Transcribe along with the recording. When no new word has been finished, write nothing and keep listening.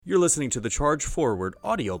You're listening to the Charge Forward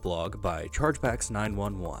audio blog by Chargebacks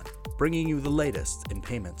 911, bringing you the latest in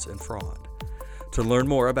payments and fraud. To learn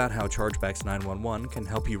more about how Chargebacks 911 can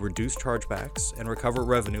help you reduce chargebacks and recover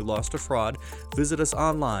revenue lost to fraud, visit us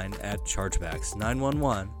online at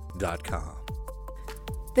chargebacks911.com.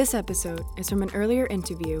 This episode is from an earlier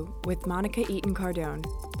interview with Monica Eaton Cardone,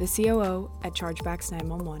 the COO at Chargebacks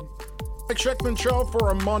 911. Mike Schickman Show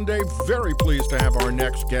for a Monday. Very pleased to have our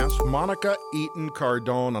next guest, Monica Eaton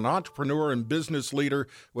Cardone, an entrepreneur and business leader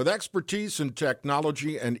with expertise in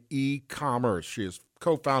technology and e-commerce. She has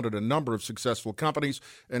co-founded a number of successful companies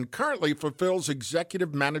and currently fulfills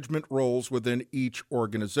executive management roles within each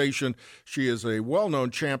organization. She is a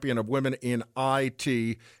well-known champion of women in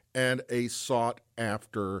IT and a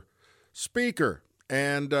sought-after speaker.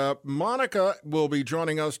 And Monica will be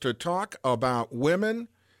joining us to talk about women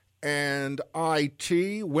and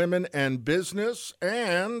IT, women and business,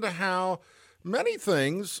 and how many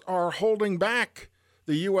things are holding back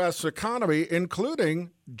the U.S. economy,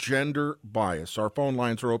 including gender bias. Our phone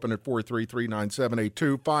lines are open at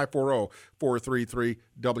 433-9782,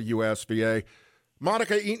 540-433-WSBA.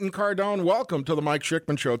 Monica Eaton Cardone, welcome to the Mike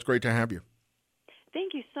Schickman Show. It's great to have you.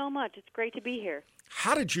 Thank you so much. It's great to be here.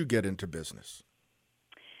 How did you get into business?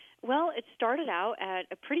 Well, it started out at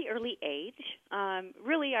a pretty early age.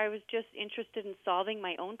 Really, I was just interested in solving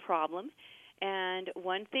my own problem, and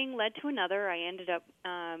one thing led to another. I ended up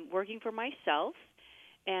working for myself,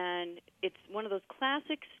 and it's one of those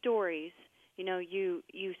classic stories. You know, you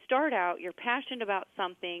start out, you're passionate about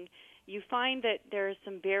something, you find that there's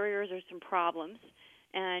some barriers or some problems,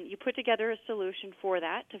 and you put together a solution for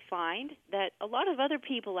that to find that a lot of other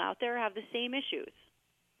people out there have the same issues.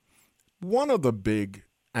 One of the big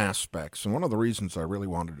aspects, and one of the reasons I really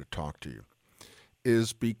wanted to talk to you,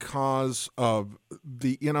 is because of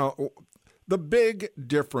the big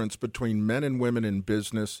difference between men and women in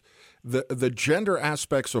business. The gender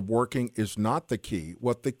aspects of working is not the key.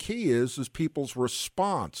 What the key is people's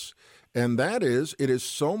response, and that is it is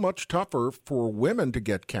so much tougher for women to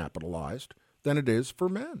get capitalized than it is for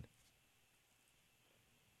men.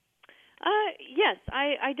 Yes,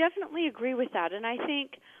 I definitely agree with that, and I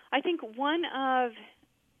think one of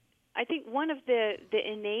the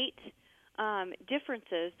innate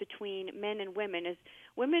differences between men and women is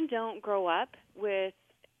women don't grow up with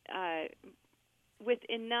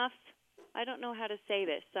enough. I don't know how to say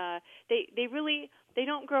this. They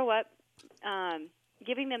don't grow up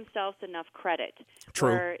giving themselves enough credit.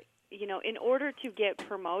 True. Where, in order to get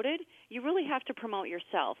promoted, you really have to promote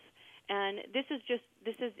yourself. And this is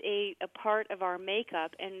a part of our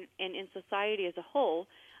makeup and in society as a whole.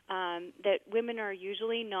 That women are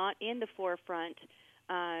usually not in the forefront,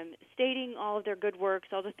 stating all of their good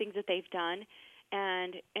works, all the things that they've done,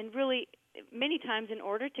 and really many times in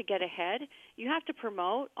order to get ahead, you have to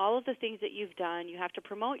promote all of the things that you've done. You have to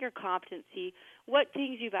promote your competency, what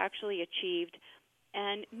things you've actually achieved,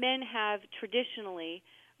 and men have traditionally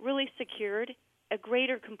really secured a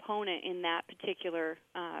greater component in that particular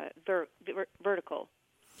vertical.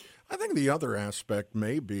 I think the other aspect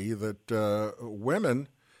may be that women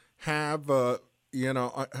have, are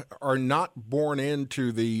not born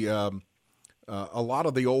into the a lot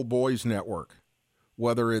of the old boys network,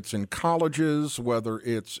 whether it's in colleges, whether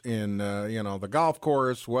it's in, the golf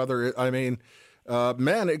course, men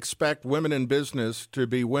expect women in business to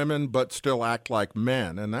be women but still act like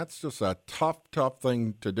men, and that's just a tough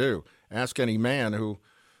thing to do. Ask any man who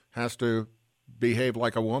has to behave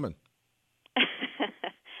like a woman.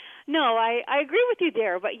 No, I agree with you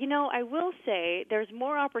there, but I will say there's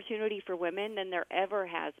more opportunity for women than there ever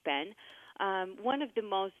has been. One of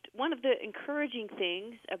the encouraging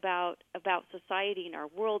things about society and our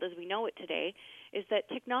world as we know it today is that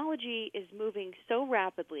technology is moving so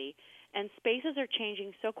rapidly and spaces are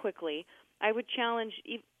changing so quickly. I would challenge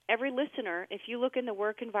every listener, if you look in the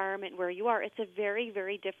work environment where you are, it's a very,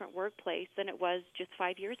 very different workplace than it was just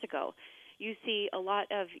 5 years ago. You see a lot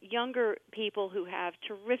of younger people who have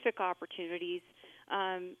terrific opportunities.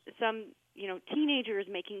 Some, teenagers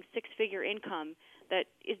making six-figure income that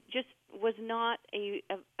it just was not a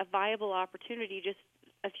viable opportunity just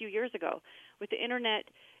a few years ago. With the internet,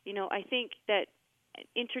 I think that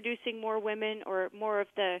introducing more women or more of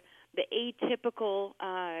the atypical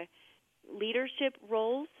leadership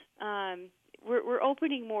roles, we're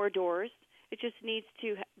opening more doors. It just needs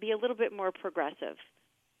to be a little bit more progressive.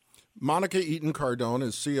 Monica Eaton Cardone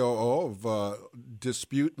is COO of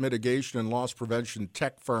dispute mitigation and loss prevention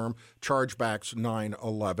tech firm Chargebacks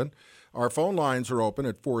 911. Our phone lines are open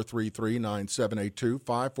at 433-9782,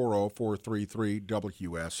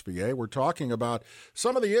 540-433-WSVA. We're talking about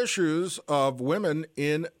some of the issues of women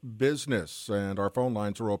in business, and our phone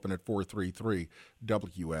lines are open at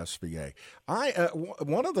 433-WSVA.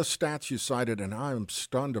 One of the stats you cited, and I'm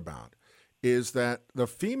stunned about, is that the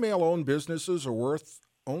female-owned businesses are worth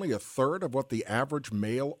only a third of what the average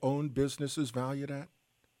male-owned business is valued at?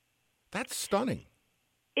 That's stunning.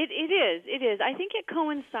 It is. It is. I think it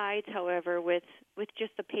coincides, however, with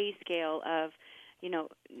just the pay scale of,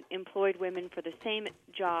 employed women for the same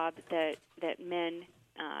job that men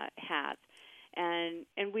have, and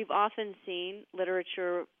we've often seen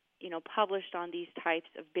literature, published on these types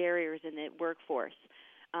of barriers in the workforce.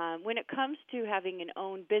 When it comes to having an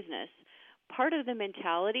own business, part of the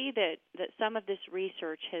mentality that some of this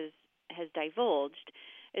research has divulged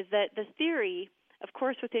is that the theory, of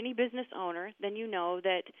course, with any business owner, then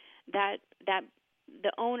that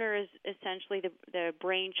the owner is essentially the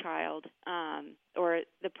brainchild or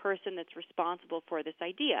the person that's responsible for this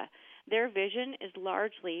idea. Their vision is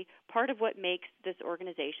largely part of what makes this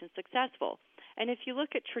organization successful. And if you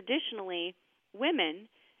look at traditionally, women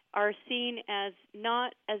are seen as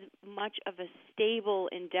not as much of a stable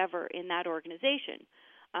endeavor in that organization.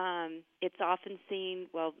 It's often seen,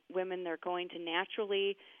 women, they're going to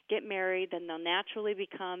naturally get married, then they'll naturally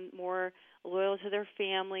become more loyal to their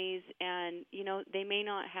families, and, they may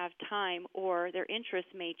not have time or their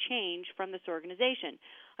interests may change from this organization.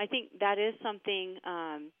 I think that is something,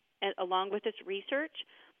 along with this research,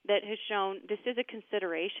 that has shown this is a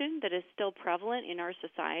consideration that is still prevalent in our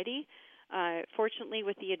society. Fortunately,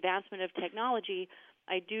 with the advancement of technology,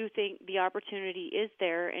 I do think the opportunity is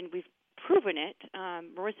there, and we've proven it.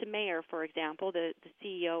 Marissa Mayer, for example, the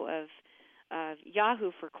CEO of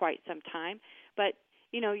Yahoo for quite some time, but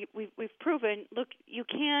we've proven, look, you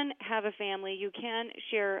can have a family, you can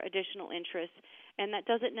share additional interests, and that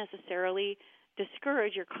doesn't necessarily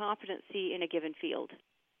discourage your competency in a given field.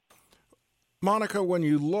 Monica, when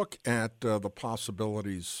you look at the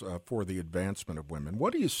possibilities for the advancement of women,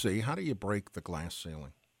 what do you see? How do you break the glass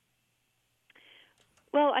ceiling?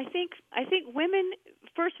 Well, I think women,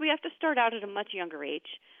 first we have to start out at a much younger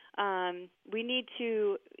age. We need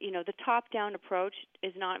to, the top-down approach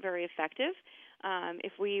is not very effective.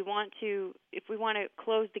 If we want to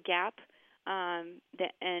close the gap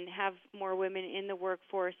and have more women in the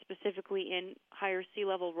workforce, specifically in higher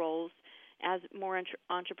C-level roles, as more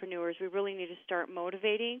entrepreneurs, we really need to start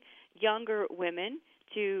motivating younger women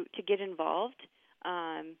to get involved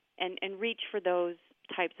and reach for those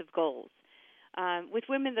types of goals. With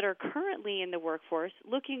women that are currently in the workforce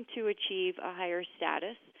looking to achieve a higher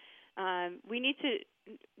status, we need to,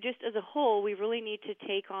 just as a whole, we really need to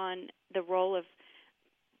take on the role of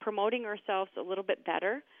promoting ourselves a little bit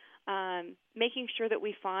better, making sure that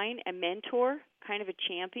we find a mentor, kind of a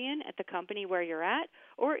champion at the company where you're at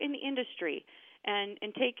or in the industry, and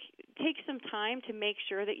take some time to make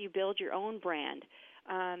sure that you build your own brand.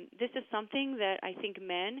 This is something that I think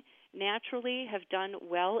men naturally have done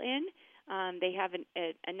well in. They have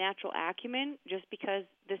a natural acumen just because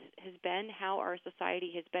this has been how our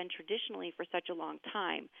society has been traditionally for such a long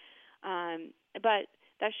time. But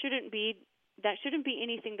that shouldn't be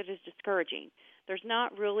anything that is discouraging. There's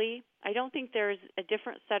not really, I don't think there's a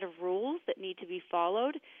different set of rules that need to be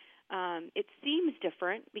followed. It seems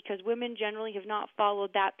different because women generally have not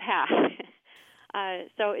followed that path.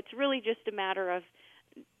 So it's really just a matter of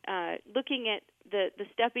looking at the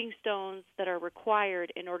stepping stones that are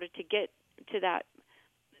required in order to get to that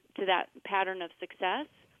pattern of success,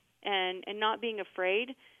 and not being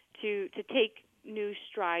afraid to take new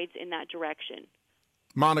strides in that direction.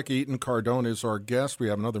 Monica Eaton Cardone is our guest. We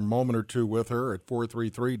have another moment or two with her at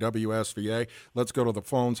 433-WSVA. Let's go to the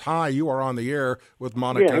phones. Hi, you are on the air with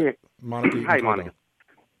Monica. Yeah. Monica Eaton Hi, Cardone. Monica.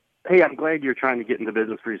 Hey, I'm glad you're trying to get into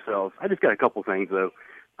business for yourself. I just got a couple things, though.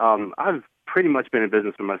 I've pretty much been in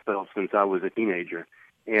business for myself since I was a teenager.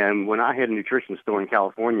 And when I had a nutrition store in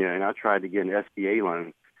California and I tried to get an SBA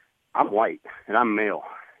loan, I'm white and I'm male.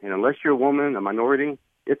 And unless you're a woman, a minority,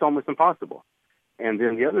 it's almost impossible. And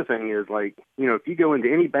then the other thing is, if you go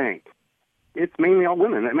into any bank, it's mainly all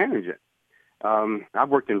women that manage it. I've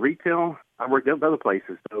worked in retail. I've worked at other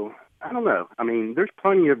places. So I don't know. I mean, there's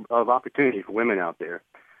plenty of opportunity for women out there.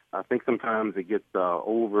 I think sometimes it gets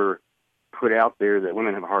over put out there that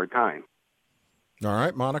women have a hard time. All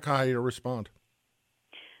right, Monica, how do you respond?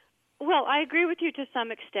 Well, I agree with you to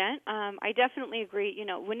some extent. I definitely agree.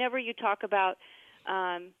 Whenever you talk about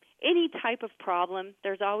any type of problem,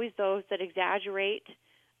 there's always those that exaggerate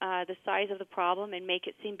the size of the problem and make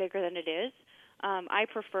it seem bigger than it is. I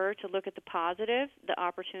prefer to look at the positive, the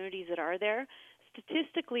opportunities that are there.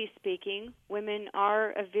 Statistically speaking, women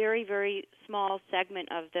are a very, very small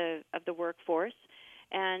segment of the workforce.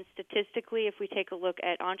 And statistically, if we take a look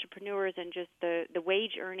at entrepreneurs and just the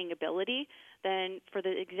wage earning ability, then for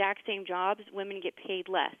the exact same jobs, women get paid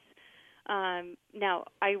less. Now,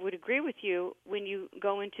 I would agree with you. When you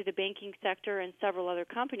go into the banking sector and several other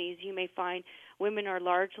companies, you may find women are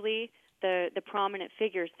largely the prominent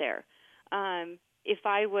figures there. If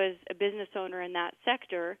I was a business owner in that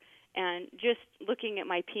sector and just looking at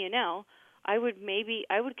my P&L, I would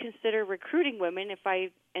consider recruiting women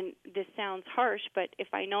and this sounds harsh, but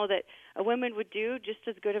if I know that a woman would do just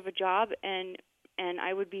as good of a job and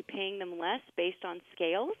I would be paying them less based on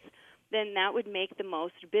scales, then that would make the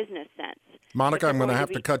most business sense. Monica, I'm going to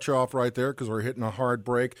have to cut you off right there because we're hitting a hard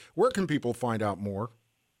break. Where can people find out more?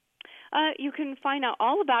 You can find out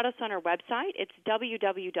all about us on our website. It's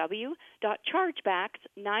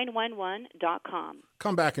www.chargebacks911.com.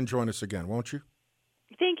 Come back and join us again, won't you?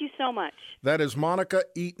 Thank you so much. That is Monica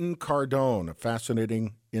Eaton Cardone, a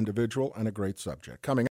fascinating individual and a great subject. Coming